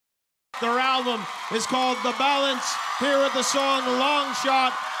Their album is called The Balance. Here with the song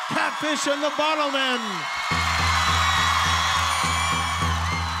Longshot, Catfish and the Bottlemen.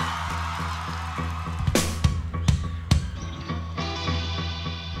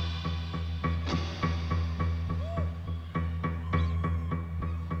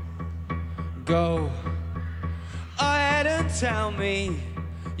 Go ahead and tell me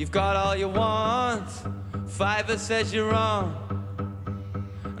you've got all you want. Fiverr says you're wrong,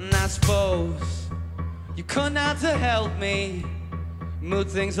 and I suppose you come out to help me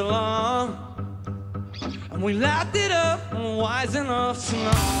move things along. And we lapped it up and wise enough to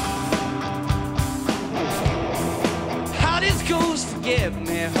know how this goes. Forgive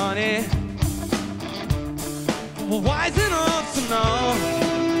me, honey, but we're wise enough to know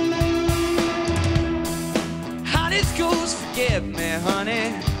this goes. Forgive me,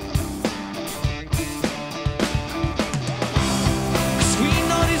 honey, 'cause we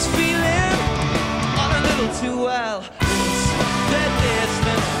know this feeling all a little too well. It's the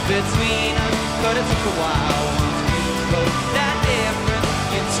distance between us, but it took a while. Once we both that different,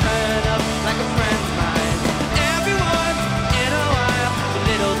 you turn up like a friend of mine. Every once in a while, the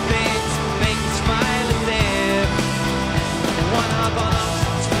little things make me smile as if one of our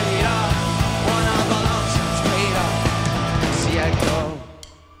lungs paid off. One of our lungs. Go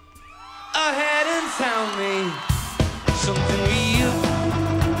ahead and tell me something real.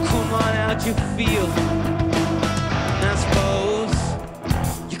 Come on out, you feel. And I suppose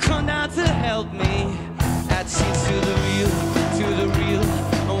you come down to help me add scenes to the real.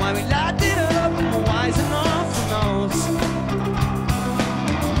 And why we light it up, and we're wise enough to know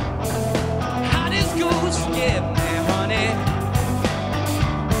how this goes. Forgive me, honey,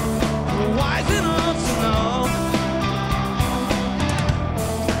 we're wise enough to know.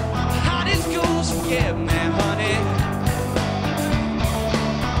 Forgive me, honey,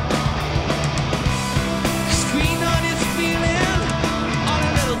 'cause we know this feeling all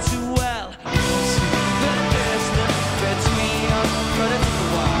a little too well. It's the distance between us, but it took a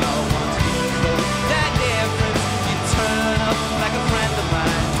while. Once we close that difference, you turn up like a friend of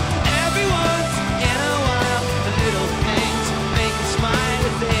mine. Every once in a while, the little things make me smile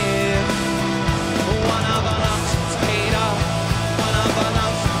as if one of our lumps is paid off. One of our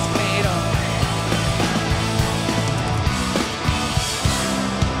lumps is paid off.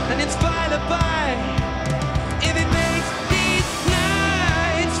 And it's by the by.